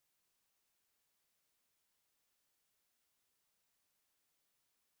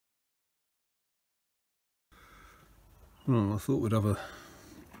Well, I thought we'd have a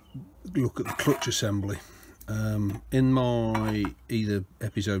look at the clutch assembly. In my either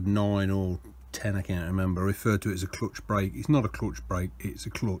episode 9 or 10, I can't remember, I referred to it as a clutch brake. It's not a clutch brake, it's a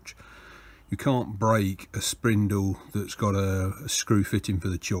clutch. You can't brake a spindle that's got a screw fitting for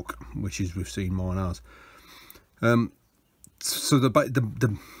the chuck, which is we've seen mine has. So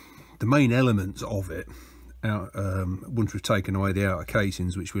the main elements of it, once we've taken away the outer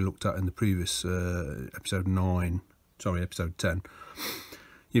casings, which we looked at in the previous episode 10,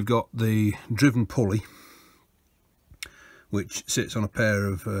 you've got the driven pulley, which sits on a pair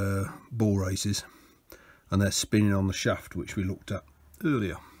of ball races, and they're spinning on the shaft, which we looked at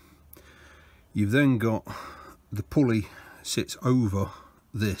earlier. You've then got the pulley sits over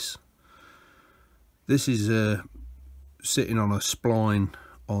this. This is sitting on a spline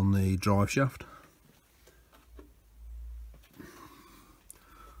on the drive shaft,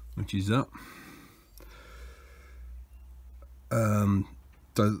 which is that.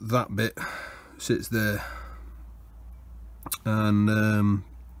 So that bit sits there, and the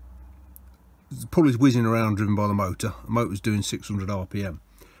pulley's whizzing around driven by the motor. The motor's doing 600 RPM.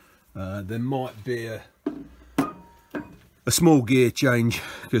 There might be a small gear change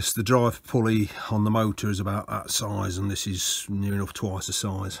because the drive pulley on the motor is about that size and this is near enough twice the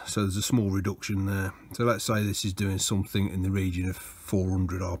size, so there's a small reduction there. So let's say this is doing something in the region of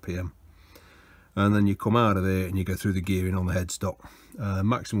 400 RPM, and then you come out of there and you go through the gearing on the headstock.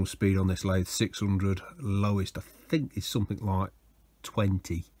 Maximum speed on this lathe 600, lowest I think is something like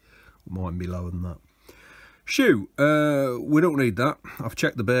 20, might be lower than that. Shoe, we don't need that. I've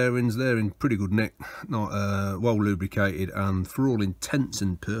checked the bearings, they're in pretty good nick, not well lubricated, and for all intents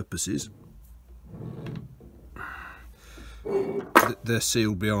and purposes they're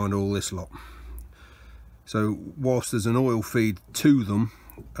sealed behind all this lot. So whilst there's an oil feed to them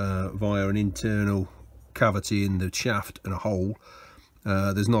via an internal cavity in the shaft and a hole,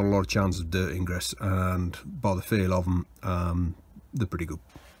 there's not a lot of chance of dirt ingress, and by the feel of them, they're pretty good.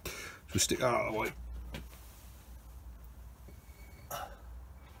 So stick that out of the way.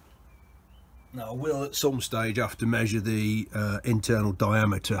 Now I will at some stage have to measure the internal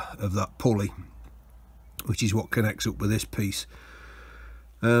diameter of that pulley, which is what connects up with this piece.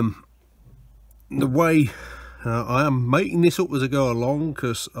 The way I am making this up as I go along,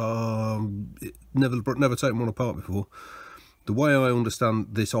 because never taken one apart before. The way I understand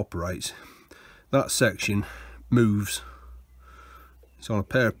this operates, that section moves. It's on a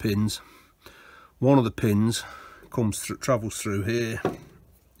pair of pins. One of the pins travels through here,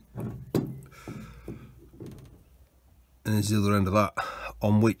 and there's the other end of that,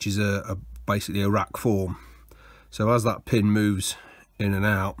 on which is basically a rack form. So as that pin moves in and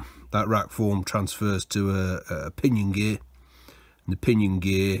out, that rack form transfers to a pinion gear, and the pinion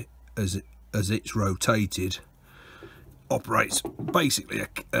gear, as it's rotated, operates basically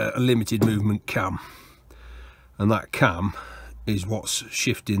a limited movement cam, and that cam is what's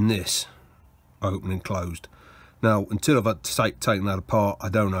shifting this open and closed. Now until I've had to taken that apart, I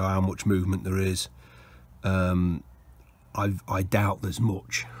don't know how much movement there is. I doubt there's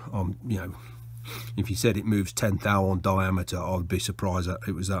much. You know, if you said it moves 10 thou on diameter, I would be surprised that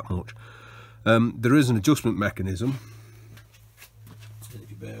it was that much. There is an adjustment mechanism, if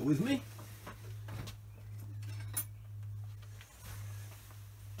you bear with me.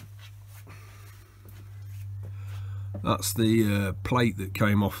 That's the plate that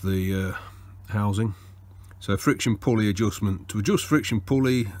came off the housing. So friction pulley adjustment. To adjust friction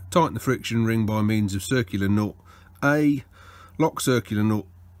pulley, tighten the friction ring by means of circular nut A, lock circular nut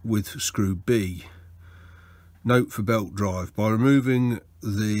with screw B. Note for belt drive: by removing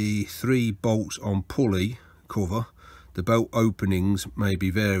the 3 bolts on pulley cover, the belt openings may be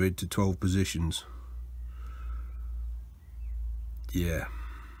varied to 12 positions. Yeah,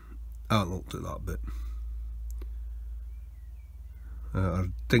 I haven't looked at that bit. I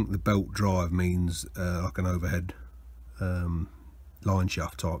think the belt drive means like an overhead line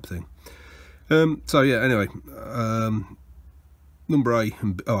shaft type thing. So yeah, anyway, number A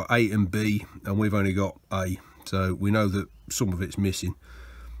and B, and we've only got A, so we know that some of it's missing,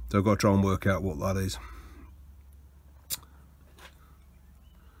 so I've got to try and work out what that is.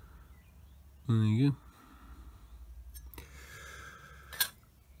 There you go.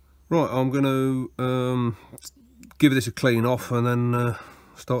 Right, I'm going to give this a clean off and then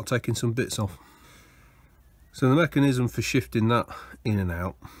start taking some bits off. So the mechanism for shifting that in and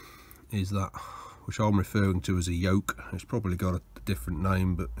out is that, which I'm referring to as a yoke. It's probably got a different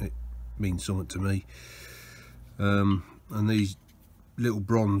name, but it means something to me. And these little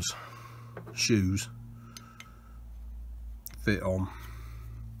bronze shoes fit on,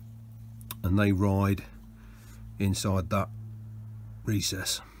 and they ride inside that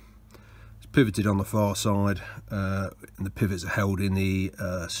recess. It's pivoted on the far side, and the pivots are held in the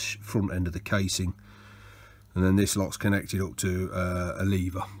front end of the casing, and then this lot's connected up to a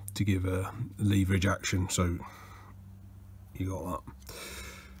lever to give a leverage action, so you got that.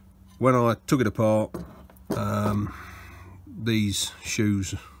 When I took it apart, these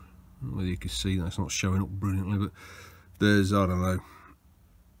shoes, whether you can see that's not showing up brilliantly, but there's, I don't know,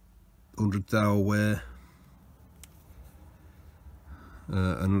 100 thou wear,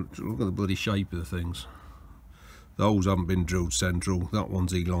 and look at the bloody shape of the things. The holes haven't been drilled central, that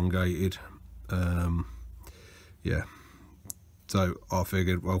one's elongated. Yeah, so I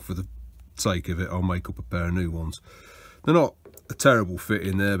figured, well, for the sake of it, I'll make up a pair of new ones. They're not a terrible fit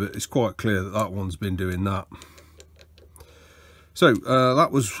in there, but it's quite clear that that one's been doing that. So that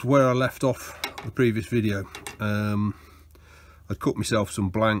was where I left off the previous video. I cut myself some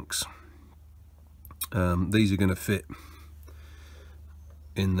blanks. These are going to fit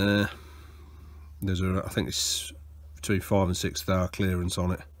in there. There's a, I think it's between 5 and 6 thou clearance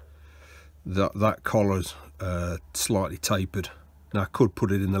on it. That collar's slightly tapered. Now I could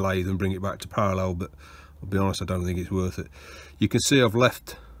put it in the lathe and bring it back to parallel, but I'll be honest, I don't think it's worth it. You can see I've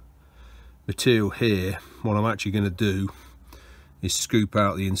left material here. What I'm actually going to do is scoop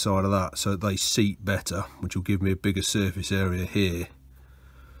out the inside of that so that they seat better, which will give me a bigger surface area here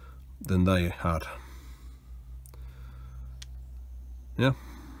than they had. Yeah,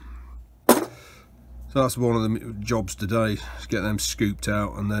 so that's one of the jobs today, is get them scooped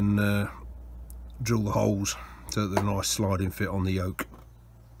out and then drill the holes so that they're a nice sliding fit on the yoke.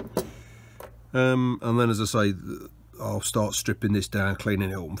 And then, as I say, I'll start stripping this down, cleaning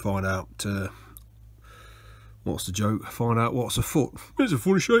it up, and find out what's the joke, find out what's a foot. There's a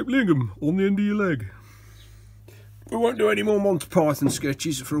funny shaped lingam on the end of your leg. We won't do any more Monty Python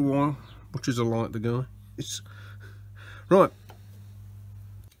sketches for a while, much as I like the guy. It's right.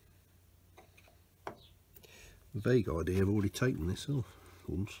 Vague idea, I've already taken this off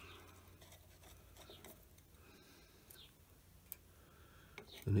once.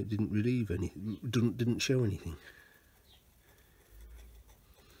 And it didn't relieve anything, didn't show anything.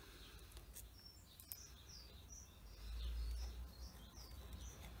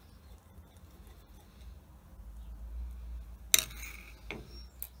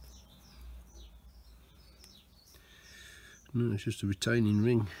 No, it's just a retaining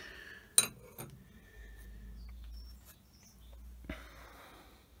ring.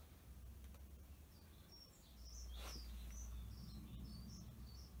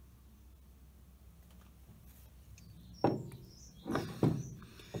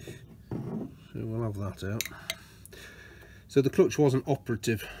 So we'll have that out. So the clutch wasn't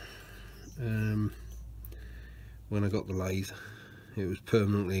operative when I got the lathe. It was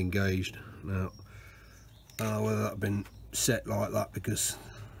permanently engaged. Now, I don't know whether that had been set like that because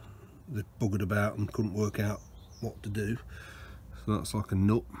they buggered about and couldn't work out what to do. So that's like a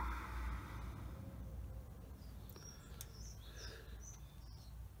nut.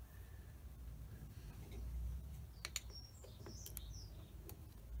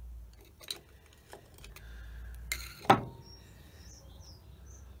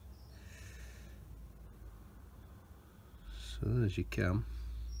 So there's your cam.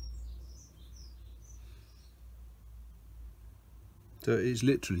 So it's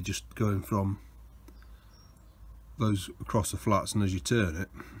literally just going from those across the flats, and as you turn it,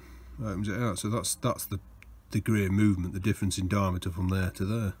 it opens it out. So that's the degree of movement, the difference in diameter from there to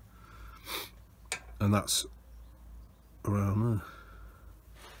there, and that's around there.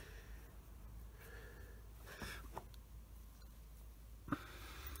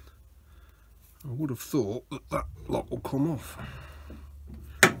 I would have thought that that lot will come off.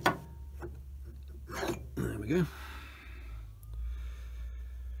 There we go.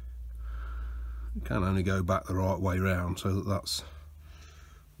 You can only go back the right way round, so that's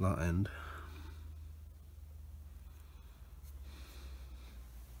that end.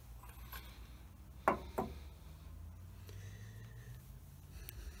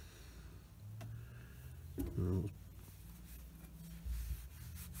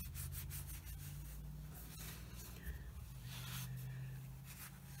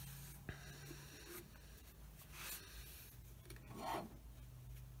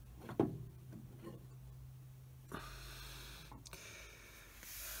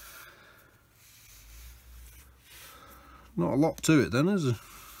 Not a lot to it then, is there?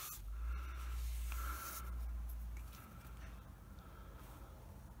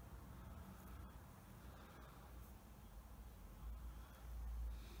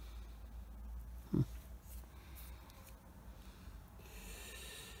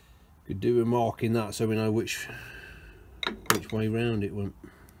 Could do a mark in that so we know which which way round it went.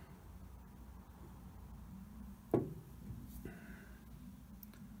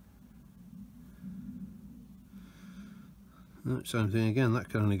 Same thing again, that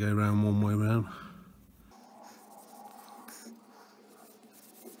can only go round one way round.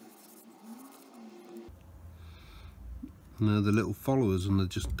 And the little followers, and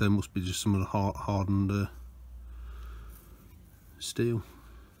they must be just some of the hardened steel.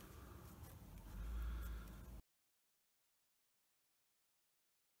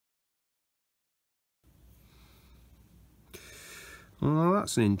 Well,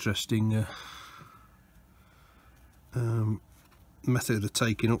 that's an interesting method of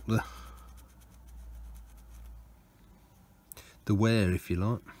taking up the wear, if you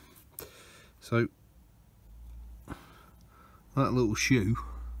like. So that little shoe,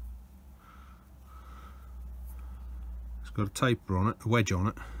 it's got a taper on it, a wedge on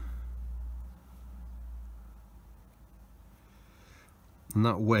it, and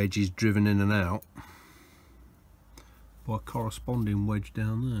that wedge is driven in and out by a corresponding wedge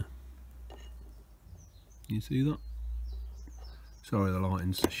down there. You see that? Sorry, the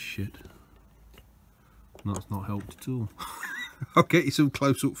lighting's shit. That's not helped at all. I'll get you some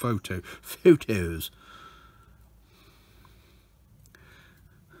close-up photos.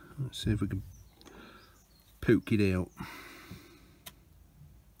 Let's see if we can poke it out.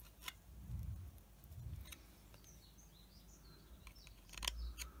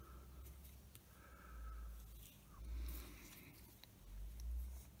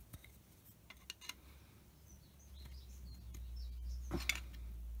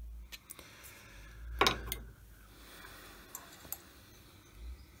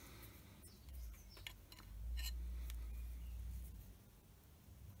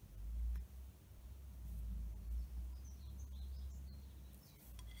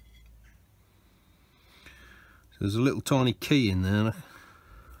 There's a little tiny key in there.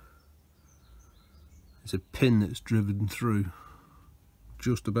 There's a pin that's driven through.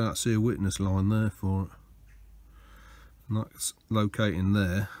 Just about see a witness line there for it. And that's locating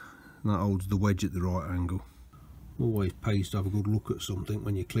there. And that holds the wedge at the right angle. Always pays to have a good look at something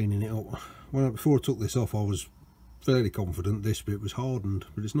when you're cleaning it up. Well, before I took this off, I was fairly confident this bit was hardened,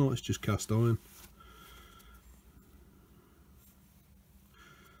 but it's not. It's just cast iron.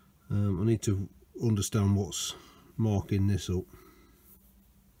 I need to understand what's marking this up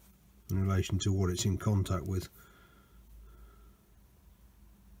in relation to what it's in contact with.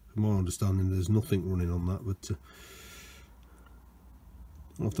 From my understanding, there's nothing running on that, but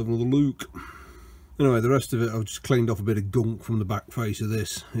I'll have to have another look. Anyway, the rest of it, I've just cleaned off a bit of gunk from the back face of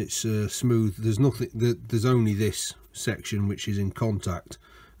this. It's smooth. There's nothing. There's only this section which is in contact,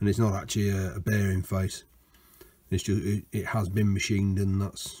 and it's not actually a bearing face. It's just it has been machined, and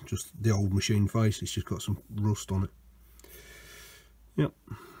that's just the old machine face. It's just got some rust on it. Yep.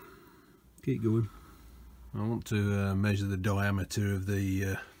 Keep going. I want to measure the diameter of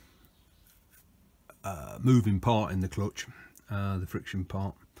the moving part in the clutch, the friction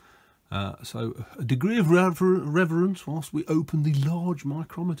part. So a degree of reverence whilst we open the large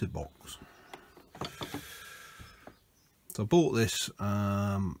micrometer box. So I bought this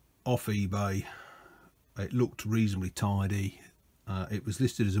off eBay. It looked reasonably tidy. It was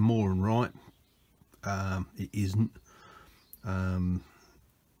listed as a Moore & Wright. It isn't.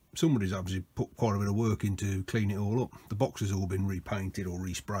 Somebody's obviously put quite a bit of work into cleaning it all up. The box has all been repainted or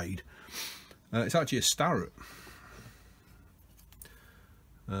resprayed. It's actually a Starrett.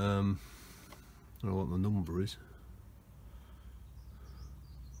 I don't know what the number is,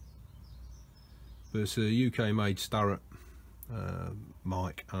 but it's a UK made Starrett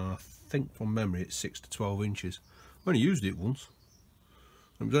mic, and I think from memory it's 6 to 12 inches. I only used it once.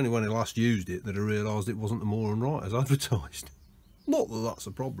 It was only when I last used it that I realised it wasn't the Moore & Wright as advertised. Not that that's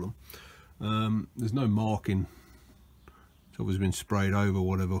a problem. There's no marking. It's obviously been sprayed over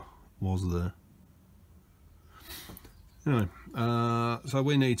whatever was there. Anyway, so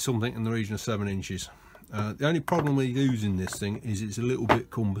we need something in the region of 7 inches. The only problem with using this thing is it's a little bit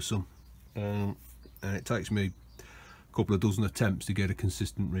cumbersome, and it takes me a couple of dozen attempts to get a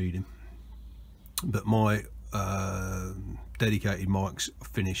consistent reading. But my dedicated mics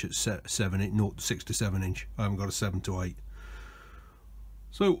finish at 6 to 7 inch. I haven't got a 7 to 8.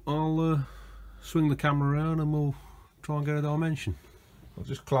 So I'll swing the camera around and we'll try and get a dimension. I'll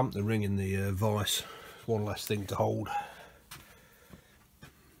just clamp the ring in the vise. One less thing to hold.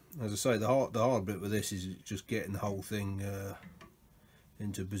 As I say, the hard bit with this is just getting the whole thing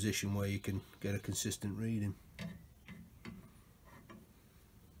into a position where you can get a consistent reading.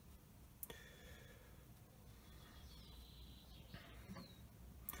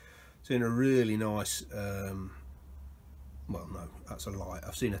 It's in a really nice well, no, that's a lie.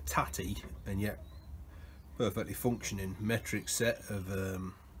 I've seen a tatty and yet perfectly functioning metric set of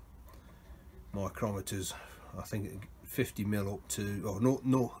micrometers. I think 50mm up to, or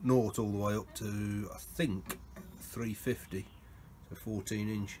naught all the way up to, I think 350, so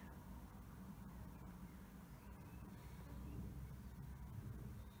 14-inch.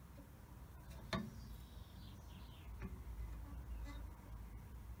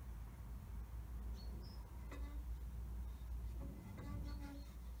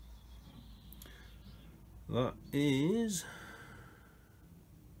 That is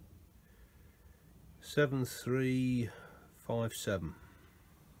 7357.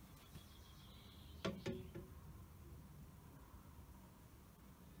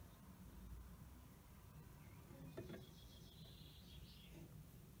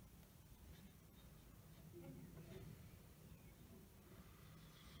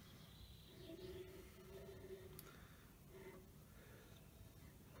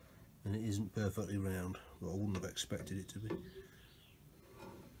 And it isn't perfectly round, but I wouldn't have expected it to be.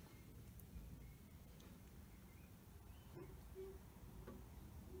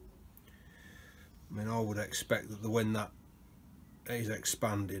 I mean, I would expect that when that is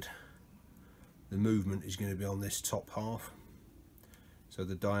expanded, the movement is going to be on this top half, so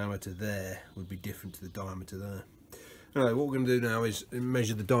the diameter there would be different to the diameter there. Anyway, what we're going to do now is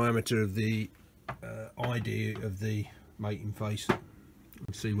measure the diameter of the idea of the mating face and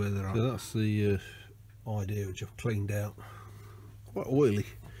see where they're at. So that's the idea, which I've cleaned out. Quite oily.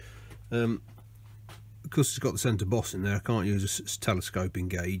 Because it's got the centre boss in there, I can't use a telescoping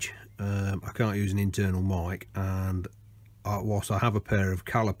gauge. I can't use an internal mic, and whilst I have a pair of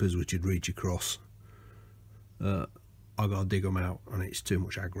calipers which would reach across, I've got to dig them out and it's too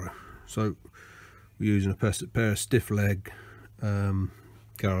much aggro. So we're using a pair of stiff leg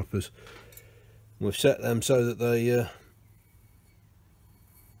calipers. We've set them so that they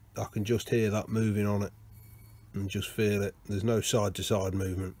I can just hear that moving on it and just feel it. There's no side to side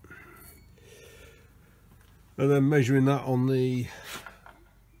movement. And then measuring that on the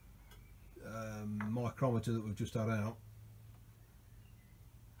micrometer that we've just had out,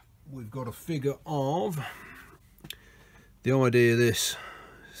 we've got a figure of the idea of this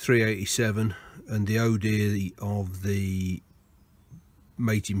 387 and the OD of the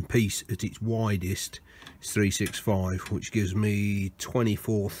mating piece at its widest is 365, which gives me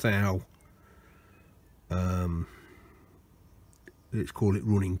 24 thou. Let's call it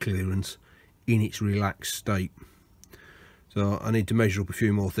running clearance in its relaxed state. So I need to measure up a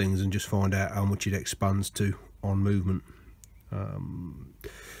few more things and just find out how much it expands to on movement.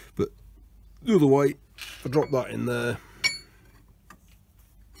 But the other way, I drop that in there.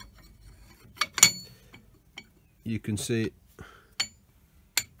 You can see it.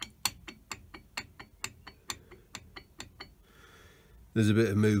 There's a bit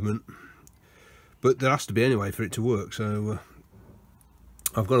of movement, but there has to be anyway for it to work. So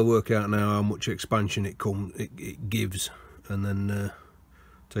I've got to work out now how much expansion it gives, and then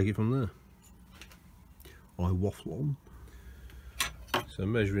take it from there. I waffle on. So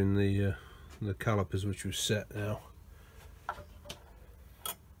measuring the calipers which was set now,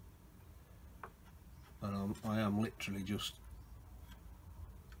 and I am literally just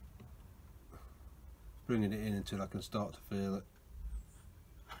bringing it in until I can start to feel it,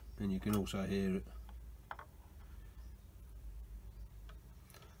 and you can also hear it.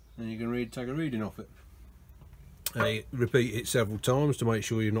 And you can take a reading off it. And you repeat it several times to make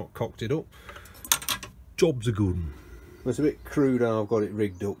sure you've not cocked it up. Job's a good one. It's a bit crude how I've got it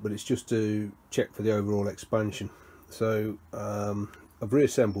rigged up, but it's just to check for the overall expansion. So I've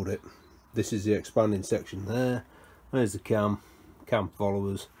reassembled it. This is the expanding section there. There's the cam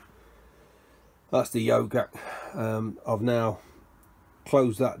followers. That's the yoke. I've now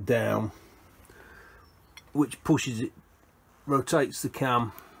closed that down, which pushes it, rotates the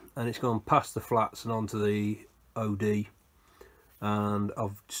cam, and it's gone past the flats and onto the OD. And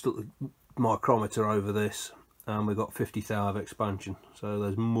I've stuck the micrometer over this, and we've got 50 thou of expansion, so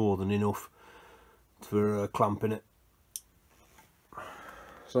there's more than enough for clamping it.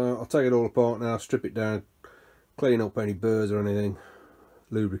 So I'll take it all apart now, strip it down, clean up any burrs or anything,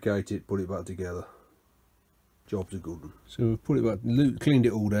 lubricate it, put it back together. Job's a good one. So we've put it back, cleaned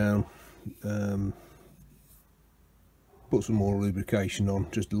it all down, put some more lubrication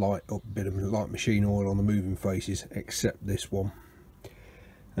on, just light up a bit of light machine oil on the moving faces, except this one.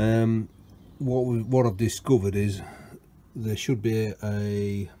 What I've discovered is there should be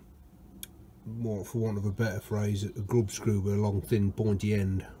for want of a better phrase, a grub screw with a long thin pointy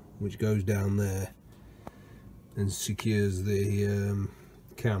end which goes down there and secures the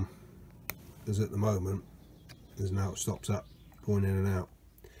cam, as at the moment There's now stops that going in and out,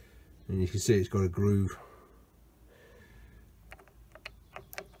 and you can see it's got a groove.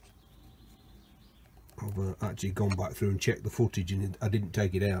 I've actually gone back through and checked the footage, and I didn't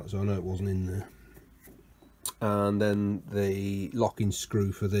take it out, so I know it wasn't in there. And then the locking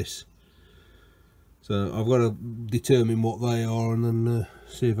screw for this. So I've got to determine what they are, and then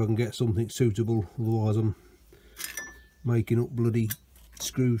see if I can get something suitable. Otherwise I'm making up bloody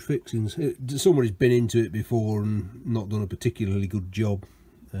screw fixings. Somebody's been into it before and not done a particularly good job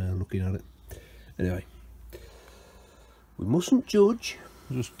looking at it. Anyway, we mustn't judge.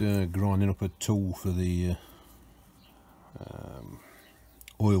 Just grinding up a tool for the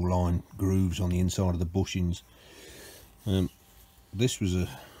oil line grooves on the inside of the bushings. This was a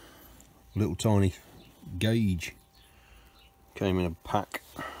little tiny gauge, came in a pack,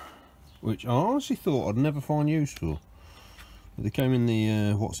 which I honestly thought I'd never find useful. But they came in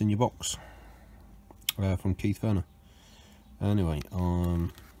the what's in your box from Keith Fenner. Anyway,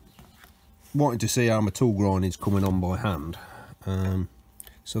 I'm wanting to see how my tool grinding's coming on by hand.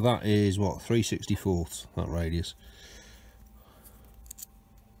 So that is what, 3/64, that radius.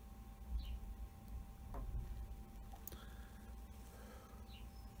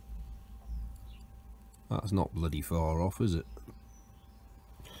 That's not bloody far off, is it?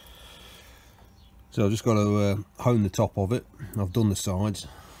 So I've just got to hone the top of it. I've done the sides.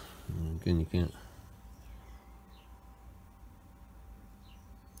 Again, you can't.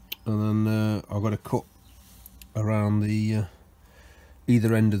 And then I've got to cut around the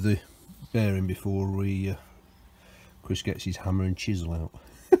either end of the bearing before Chris gets his hammer and chisel out.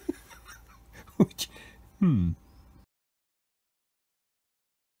 Which,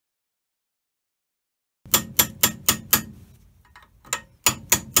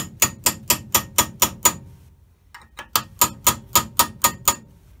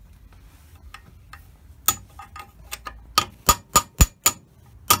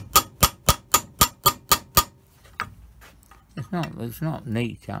 It's not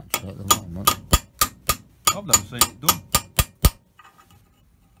neat actually at the moment. I've never seen it done.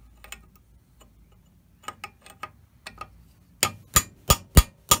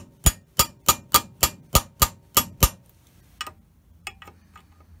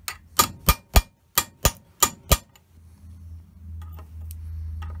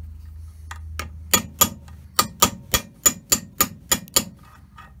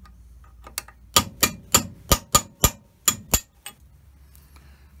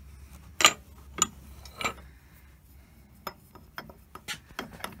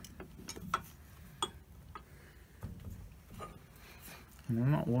 I'm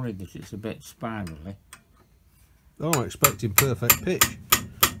not worried that it's a bit spirally. Oh, I'm expecting perfect pitch.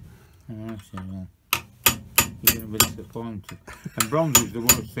 Oh, I see, yeah. You're going to be disappointed. And bronze is the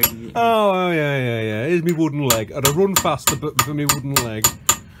worst thing. Oh, yeah. Here's my wooden leg. I'd have run faster but for my wooden leg.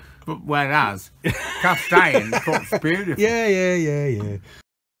 But whereas, cast iron cuts beautiful. Yeah.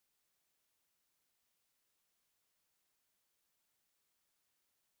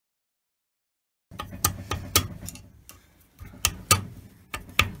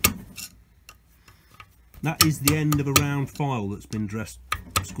 That is the end of a round file that's been dressed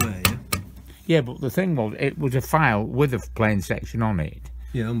square, yeah? Yeah, but the thing was, it was a file with a plain section on it.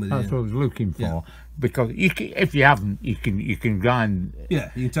 Yeah, I'm with That's you. what I was looking for. Yeah. Because you can, if you haven't, you can grind.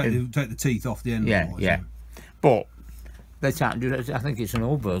 Yeah, you can take the teeth off the end. Yeah, otherwise, yeah. But they can't do that. I think it's an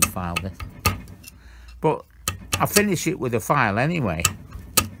Holbrook file. This. But I finish it with a file anyway.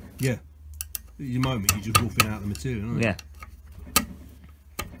 Yeah. At the moment, you're just roughing out the material, aren't you? Yeah.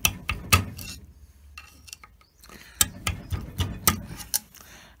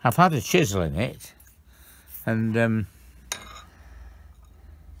 I've had a chisel in it, and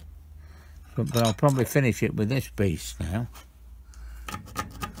but I'll probably finish it with this piece now.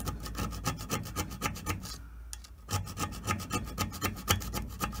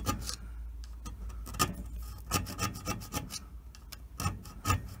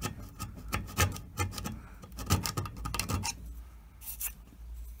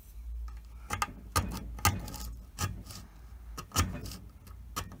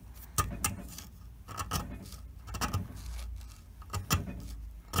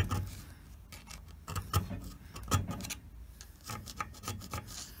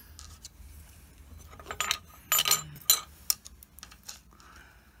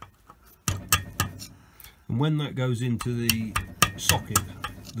 And when that goes into the socket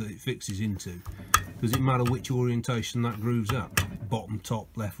that it fixes into, does it matter which orientation that grooves at? Bottom, top,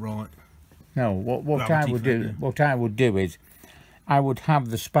 left, right? No, what I would do is I would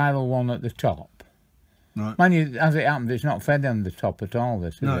have the spiral one at the top. Right. Mind you, as it happens, it's not fed on the top at all.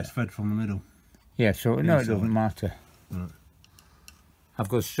 This, is No, it? it's fed from the middle. Yeah, so no, it inside. doesn't matter. Right. I've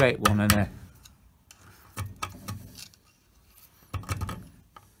got a straight one and a...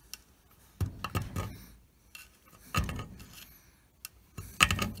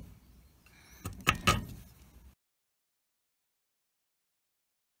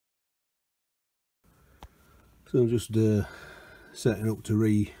 So I'm just setting up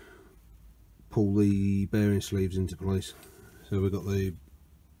to pull the bearing sleeves into place. So we've got the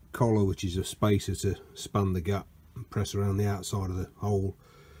collar, which is a spacer to span the gap and press around the outside of the hole,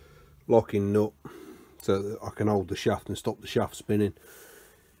 locking nut so that I can hold the shaft and stop the shaft spinning.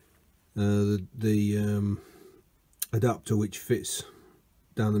 The adapter, which fits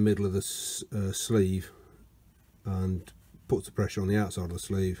down the middle of the sleeve and puts the pressure on the outside of the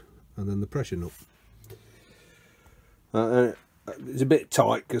sleeve, and then the pressure nut. It's a bit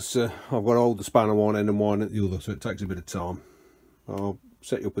tight because I've got to hold the span on one end and one at the other, so it takes a bit of time. I'll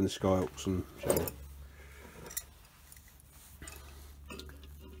set you up in the skyhooks and show you.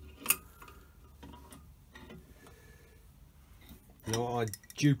 Now, I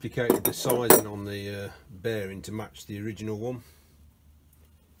duplicated the sizing on the bearing to match the original one.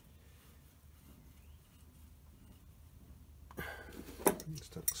 Let's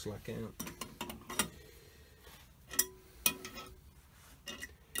take the slack out.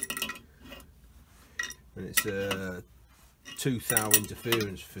 And it's a 2 thou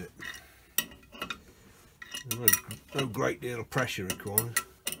interference fit. No great deal of pressure required.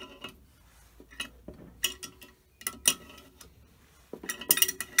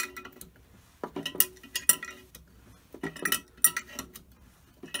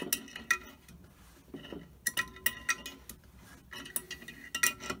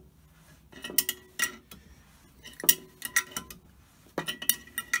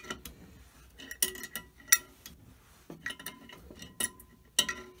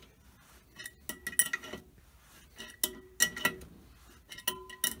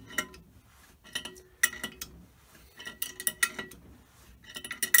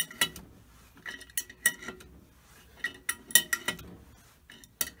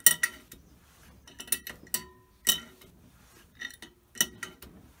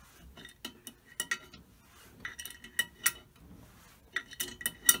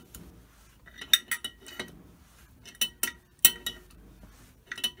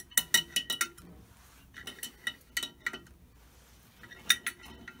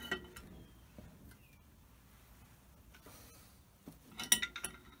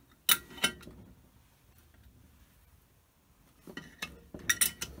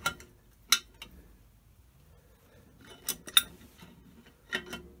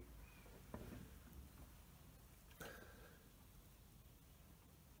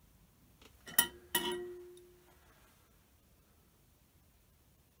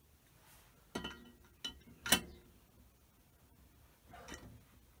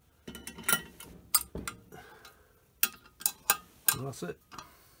 And that's it.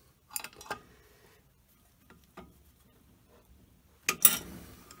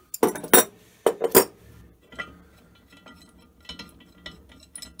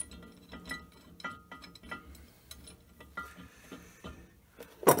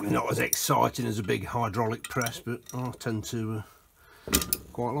 Probably not as exciting as a big hydraulic press, but I tend to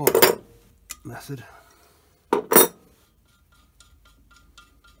quite like that method.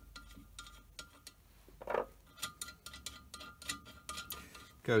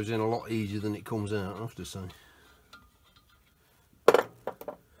 Goes in a lot easier than it comes out, I have to say.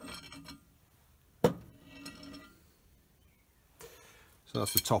 So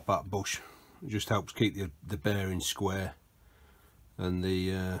that's the top hat bush. It just helps keep the bearing square and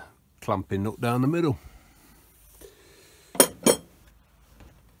the clamping nut down the middle.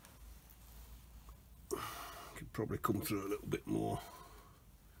 Could probably come through a little bit more.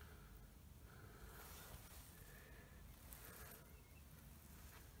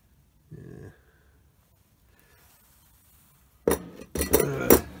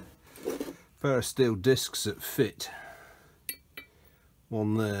 Pair of steel discs that fit,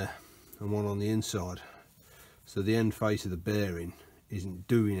 one there and one on the inside, so the end face of the bearing isn't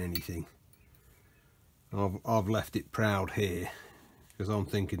doing anything. I've left it proud here because I'm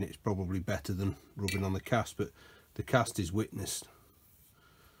thinking it's probably better than rubbing on the cast, but the cast is witnessed.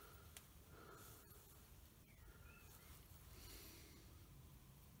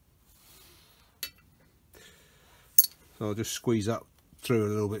 So I'll just squeeze that through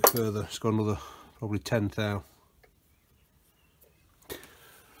a little bit further. It's got another probably 10 thou,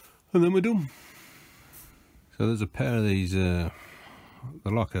 and then we're done. So there's a pair of these, they're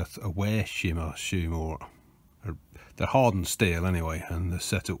like a wear shim, I assume, or they're hardened steel anyway, and they're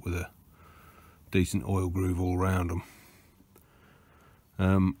set up with a decent oil groove all around them.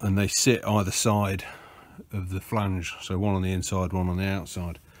 And they sit either side of the flange, so one on the inside, one on the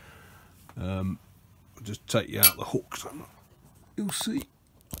outside. I'll just take you out the hook so you'll see.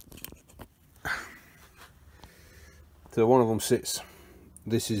 So one of them sits,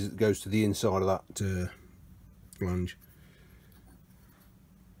 goes to the inside of that flange,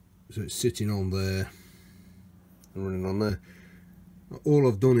 so it's sitting on there and running on there. All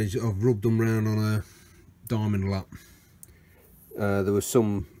I've done is I've rubbed them round on a diamond lap. There was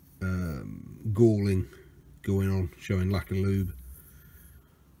some galling going on, showing lack of lube.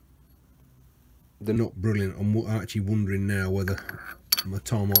 They're not brilliant. I'm actually wondering now whether my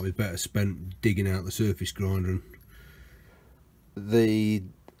time might be better spent digging out the surface grinder. And the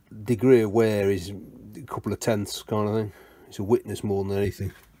degree of wear is a couple of tenths kind of thing. It's a witness more than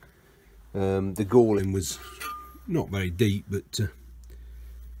anything. The galling was not very deep, but a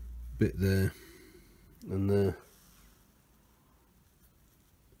bit there and there.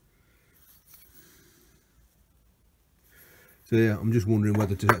 So yeah, I'm just wondering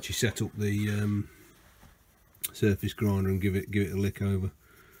whether to actually set up the surface grinder and give it a lick over,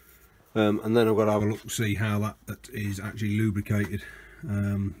 and then I've got to have a look to see how that is actually lubricated.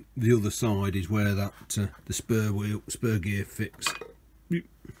 The other side is where that the spur gear fits.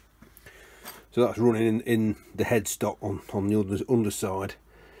 So that's running in the headstock on the underside,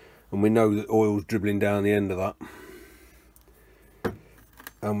 and we know that oil's dribbling down the end of that,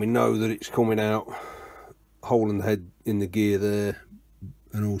 and we know that it's coming out hole in the head in the gear there,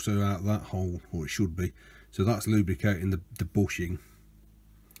 and also out that hole, or it should be. So that's lubricating the bushing,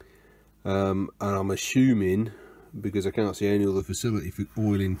 and I'm assuming, because I can't see any other facility for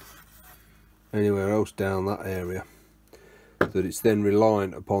oiling anywhere else down that area, that it's then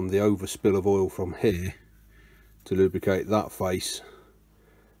reliant upon the overspill of oil from here to lubricate that face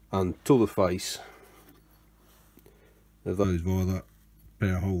and to the face of those via that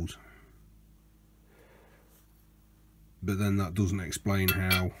pair of holes. But then that doesn't explain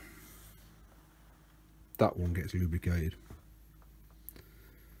how that one gets lubricated.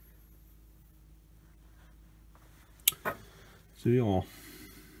 So yeah,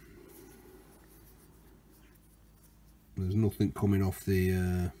 there's nothing coming off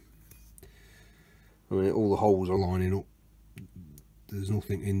the I mean, all the holes are lining up. There's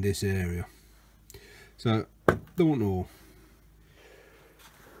nothing in this area, so don't know.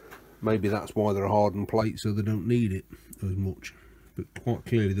 Maybe that's why they're a hardened plate, so they don't need it as much. But quite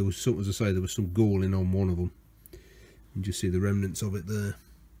clearly there was some, as I say, there was some galling on one of them. You can just see the remnants of it there.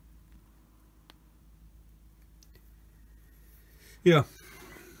 Yeah,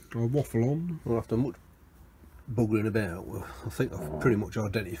 I'll waffle on. Well, after much buggering about, well, I think I've pretty much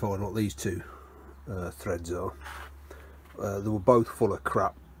identified what these two threads are. They were both full of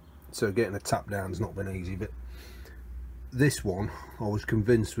crap, so getting a tap down's not been easy. But this one I was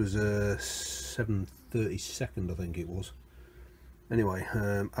convinced was a 7/32, I think it was. Anyway,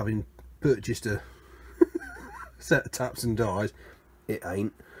 having purchased a set of taps and dies, it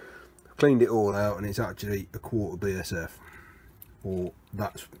ain't. I've cleaned it all out and it's actually a 1/4 BSF, or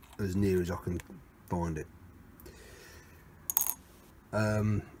that's as near as I can find it.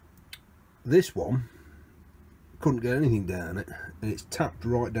 This one couldn't get anything down it, and it's tapped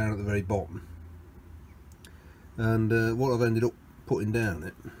right down at the very bottom. And what I've ended up putting down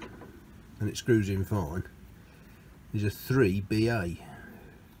it, and it screws in fine, is a 3BA,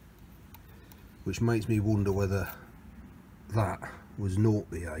 which makes me wonder whether that was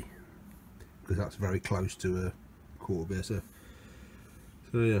 0BA, because that's very close to a 1/4 BSF.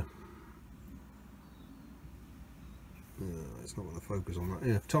 So yeah, it's not going to focus on that.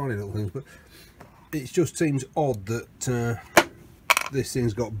 Yeah, tiny little things, but it just seems odd that this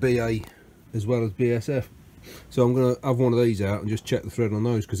thing's got BA as well as BSF. So I'm going to have one of these out and just check the thread on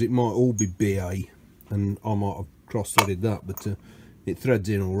those, because it might all be BA and I might have cross-threaded that, but it threads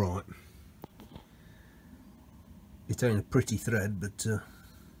in all right. It ain't a pretty thread, but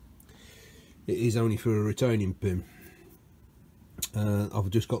it is only for a retaining pin. I've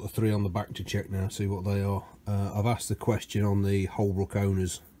just got the 3 on the back to check now, see what they are. I've asked the question on the Holbrook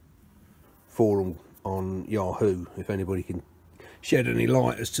owners forum on Yahoo if anybody can shed any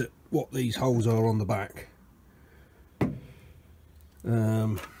light as to what these holes are on the back.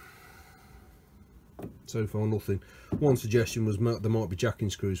 So far nothing. One suggestion was there might be jacking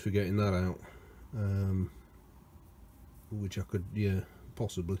screws for getting that out, which I could, yeah,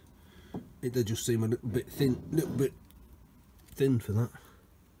 possibly. They just seem a little bit thin for that.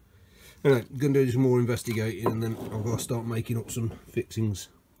 Anyway, going to do some more investigating, and then I've got to start making up some fixings.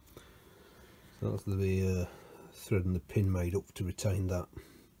 So that's the thread and the pin made up to retain that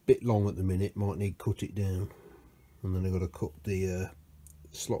bit long at the minute, might need to cut it down, and then I've got to cut the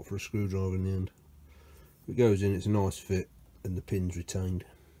slot for a screwdriver in the end. If it goes in, it's a nice fit and the pin's retained.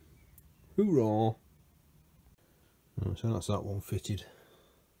 Hoorah! So that's that one fitted.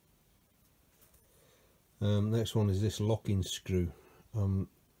 Next one is this locking screw.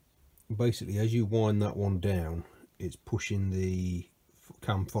 Basically, as you wind that one down, it's pushing the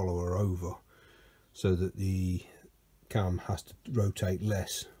cam follower over so that the cam has to rotate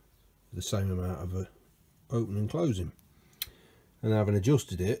less for the same amount of open and closing. And having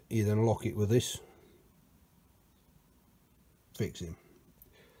adjusted it, you then lock it with this fixing.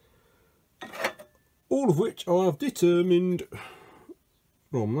 All of which I have determined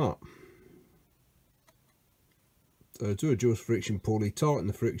from that. So to adjust friction pulley, tighten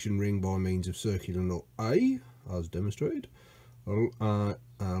the friction ring by means of circular nut A, as demonstrated, and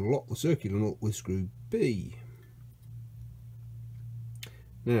lock the circular nut with screw B.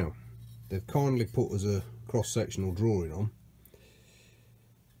 Now, they've kindly put us a cross-sectional drawing on.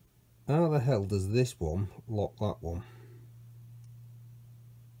 How the hell does this one lock that one?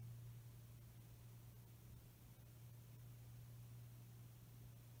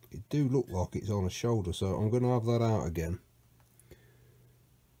 It do look like it's on a shoulder, so I'm going to have that out again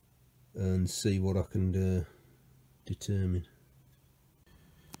and see what I can determine.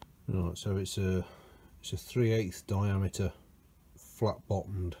 Right, so it's a 3/8 diameter flat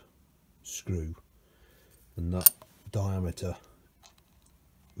bottomed screw, and that diameter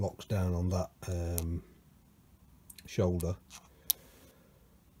locks down on that shoulder.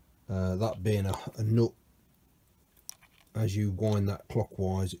 That being a nut, as you wind that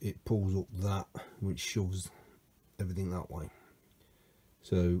clockwise, it pulls up that, which shoves everything that way.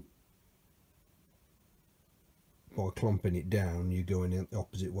 So by clamping it down, you're going in the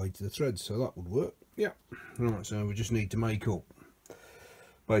opposite way to the threads, so that would work. Yeah. Right, so we just need to make up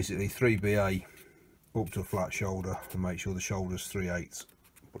basically 3BA up to a flat shoulder to make sure the shoulder's 3/8.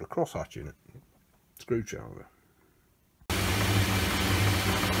 Put a cross hatch in it. Screwdriver.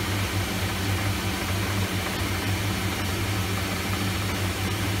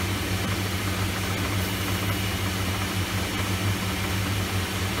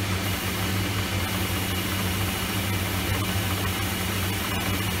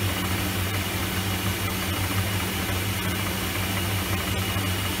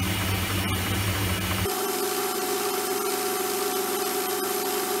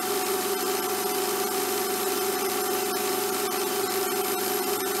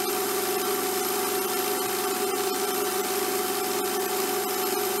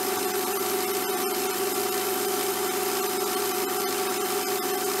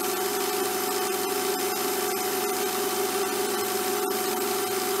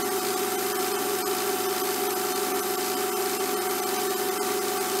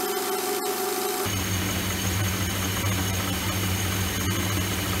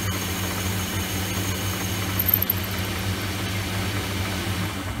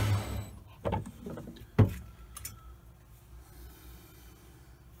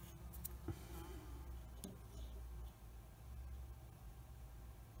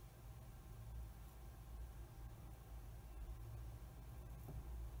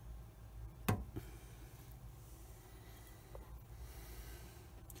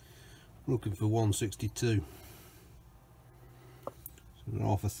 Looking for 162. So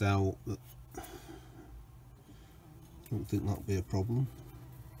half a thou. I don't think that'll be a problem.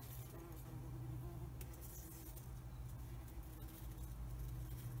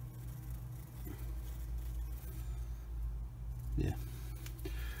 Yeah,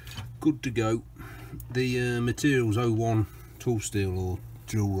 good to go. The material's 01 tool steel or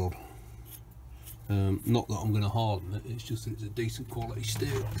drill rod. Not that I'm going to harden it, it's just that it's a decent quality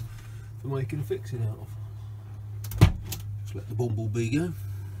steel for making a fixing out of. Just let the bumblebee go.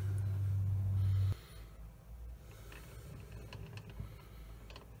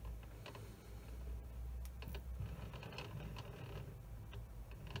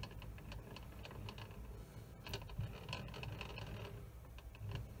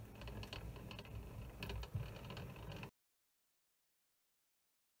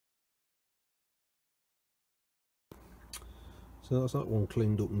 So that's that one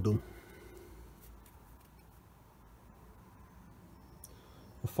cleaned up and done.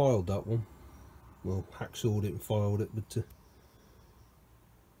 I filed that one, well, hacksawed it and filed it, but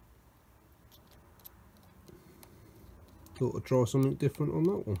thought I'd try something different on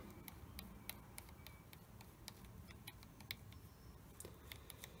that one.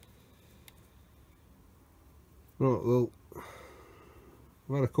 Right, well,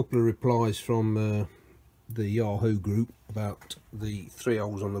 I've had a couple of replies from the Yahoo group about the 3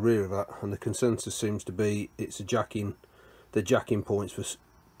 holes on the rear of that, and the consensus seems to be it's the jacking points for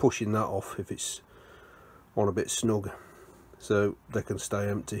pushing that off if it's on a bit snug, so they can stay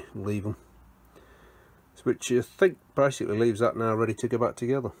empty and leave them, which I think basically leaves that now ready to go back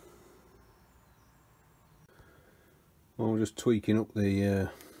together. I'm just tweaking up the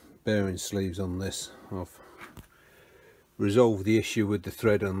bearing sleeves on this. I've resolved the issue with the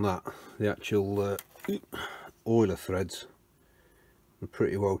thread on that. The actual oiler threads are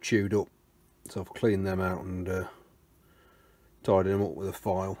pretty well chewed up, so I've cleaned them out and tidied them up with a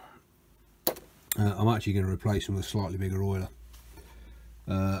file. I'm actually going to replace them with a slightly bigger oiler.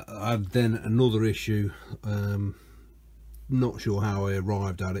 I had then another issue, not sure how I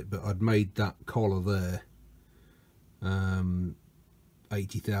arrived at it, but I'd made that collar there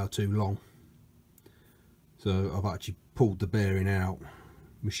 80 thou too long, so I've actually pulled the bearing out,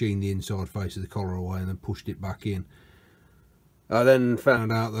 machined the inside face of the collar away and then pushed it back in. I then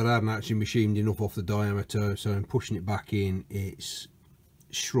found out that I hadn't actually machined enough off the diameter, so in pushing it back in it's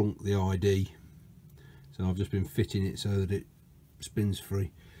shrunk the ID, so I've just been fitting it so that it spins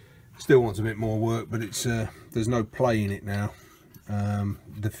free. Still wants a bit more work, but it's there's no play in it now.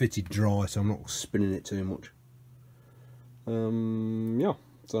 The fitted dry, so I'm not spinning it too much. Yeah,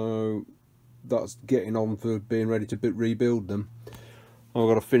 so that's getting on for being ready to rebuild them. I've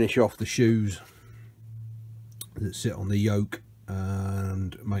got to finish off the shoes that sit on the yoke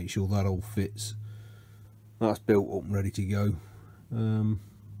and make sure that all fits. That's built up and ready to go.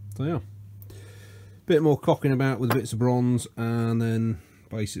 So yeah, bit more cocking about with bits of bronze, and then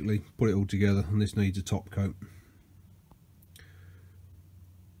basically put it all together, and this needs a top coat,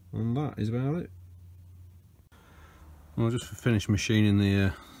 and that is about it. Well, I just finished machining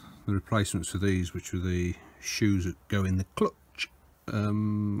the replacements for these, which were the shoes that go in the clutch. I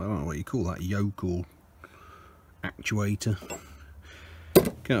don't know what you call that, yoke or actuator.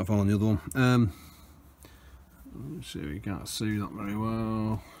 Can't find the other one. Let's see if you can't see that very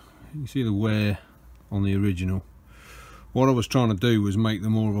well. You can see the wear on the original. What I was trying to do was make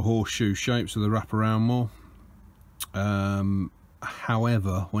them more of a horseshoe shape so they wrap around more.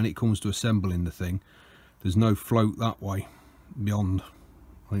 However, when it comes to assembling the thing, there's no float that way beyond,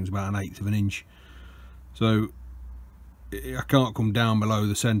 I think it's about 1/8 of an inch, so I can't come down below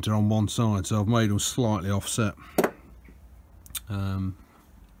the centre on one side, so I've made them slightly offset. So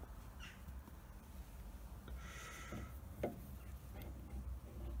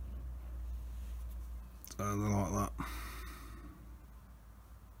they're like that.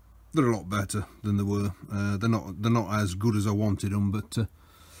 They're a lot better than they were. They're not as good as I wanted them, but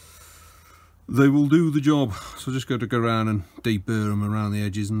they will do the job. So just got to go around and deburr them around the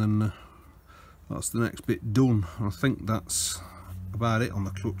edges, and then that's the next bit done. I think that's about it on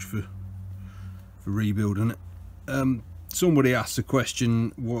the clutch for rebuilding it. Somebody asked the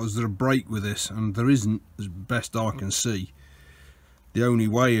question, was there a break with this? And there isn't, as best I can see. The only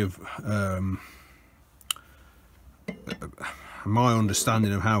way of my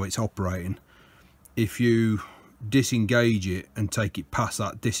understanding of how it's operating, if you disengage it and take it past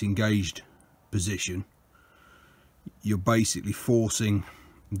that disengaged position, you're basically forcing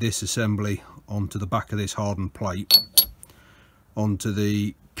this assembly onto the back of this hardened plate, onto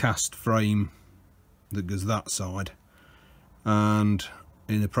the cast frame that goes that side, and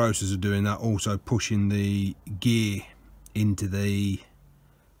in the process of doing that also pushing the gear into the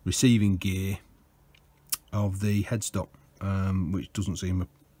receiving gear of the headstock, which doesn't seem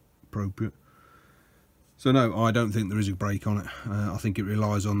appropriate. So no, I don't think there is a brake on it. I think it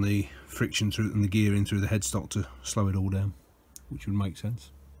relies on the friction through and the gearing through the headstock to slow it all down, which would make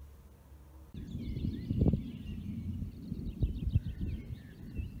sense.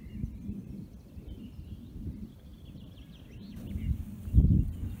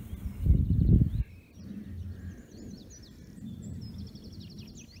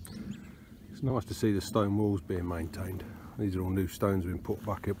 It's nice to see the stone walls being maintained. These are all new stones being put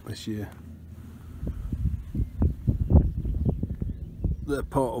back up this year. They're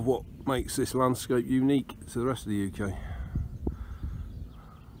part of what makes this landscape unique to the rest of the UK,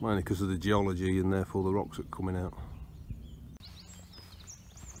 mainly because of the geology and therefore the rocks that are coming out.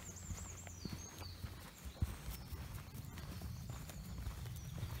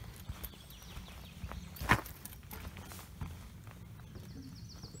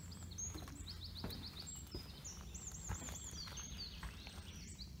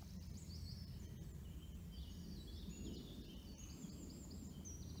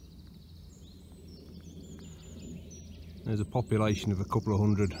 There's a population of a couple of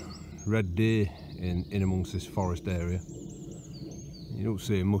hundred red deer in amongst this forest area. You don't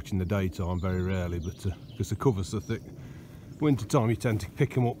see them much in the daytime, very rarely, but because the cover's so thick. Winter time you tend to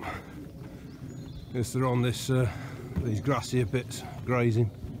pick them up because they're on this these grassier bits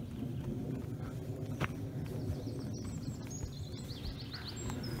grazing.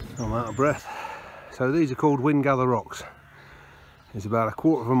 I'm out of breath. So these are called Windgather rocks. It's about a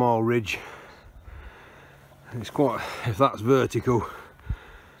 1/4 of a mile ridge. It's quite, if that's vertical,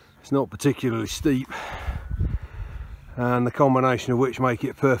 it's not particularly steep, and the combination of which make it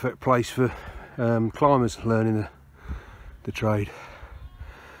a perfect place for climbers learning the trade.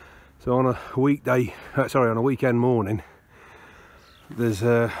 So on a weekday, on a weekend morning, there's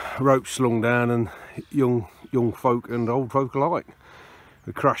ropes slung down, and young folk and old folk alike,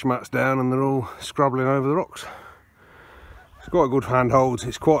 with crash mats down, and they're all scrabbling over the rocks. It's quite a good handhold.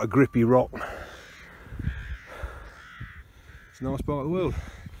 It's quite a grippy rock. It's a nice part of the world.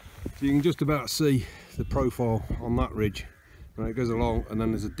 So you can just about see the profile on that ridge. Right, it goes along, and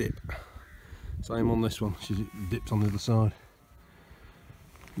then there's a dip. Same on this one. It dips on the other side.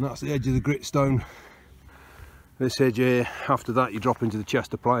 And that's the edge of the gritstone. This edge here, after that you drop into the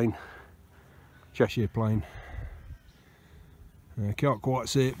Cheshire Plain. Can't quite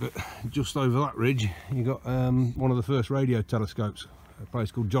see it, but just over that ridge you got one of the first radio telescopes, a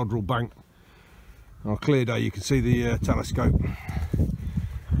place called Jodrell Bank. On a clear day you can see the telescope,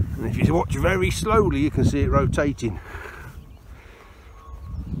 and if you watch very slowly you can see it rotating.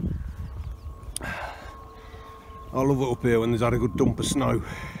 I love it up here when there's had a good dump of snow.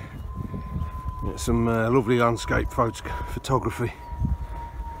 Get some lovely landscape photography.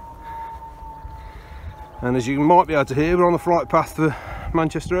 And as you might be able to hear, we're on the flight path for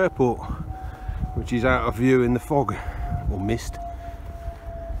Manchester Airport, which is out of view in the fog or mist.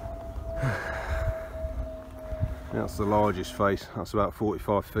 That's the largest face. That's about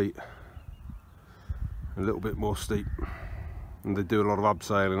 45 feet. A little bit more steep, and they do a lot of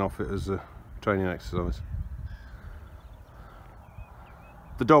abseiling off it as a training exercise.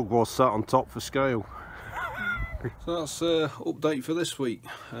 The dog was sat on top for scale. So that's update for this week.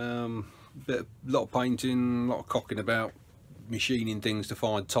 Lot of painting, a lot of cocking about, machining things to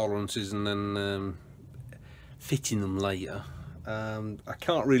find tolerances, and then fitting them later. I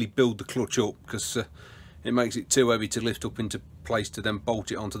can't really build the clutch up because it makes it too heavy to lift up into place to then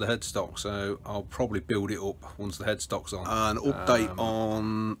bolt it onto the headstock, so I'll probably build it up once the headstock's on. An update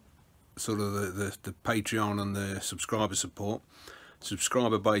on sort of the Patreon and the subscriber support.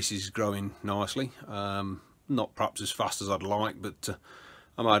 Subscriber base is growing nicely, not perhaps as fast as I'd like, but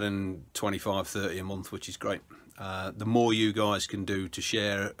I'm adding 25, 30 a month, which is great. The more you guys can do to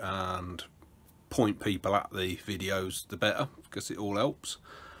share and point people at the videos, the better, because it all helps.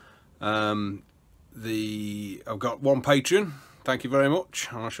 I've got one Patreon, thank you very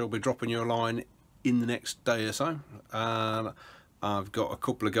much. I shall be dropping you a line in the next day or so. And I've got a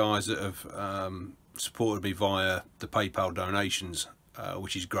couple of guys that have supported me via the PayPal donations,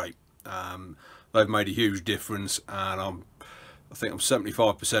 which is great. They've made a huge difference, and I think I'm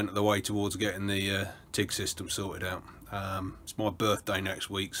 75% of the way towards getting the TIG system sorted out. It's my birthday next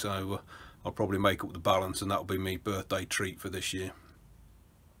week, so I'll probably make up the balance, and that'll be my birthday treat for this year.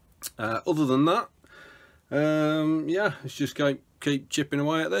 Other than that, yeah, let's just keep chipping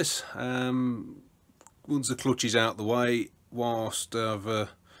away at this. Once the clutch is out the way, whilst I've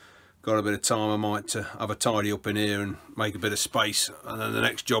got a bit of time, I might have a tidy up in here and make a bit of space, and then the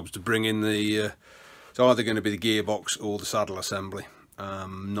next job's to bring in the it's either going to be the gearbox or the saddle assembly.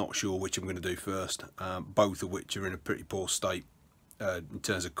 Not sure which I'm going to do first, both of which are in a pretty poor state in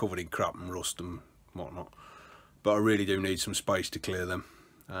terms of covered in crap and rust and whatnot, but I really do need some space to clear them.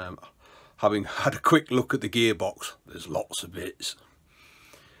 Having had a quick look at the gearbox, there's lots of bits.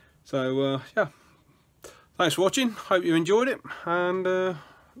 So yeah, thanks for watching, hope you enjoyed it, and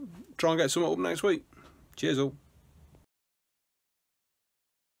try and get something up next week. Cheers all.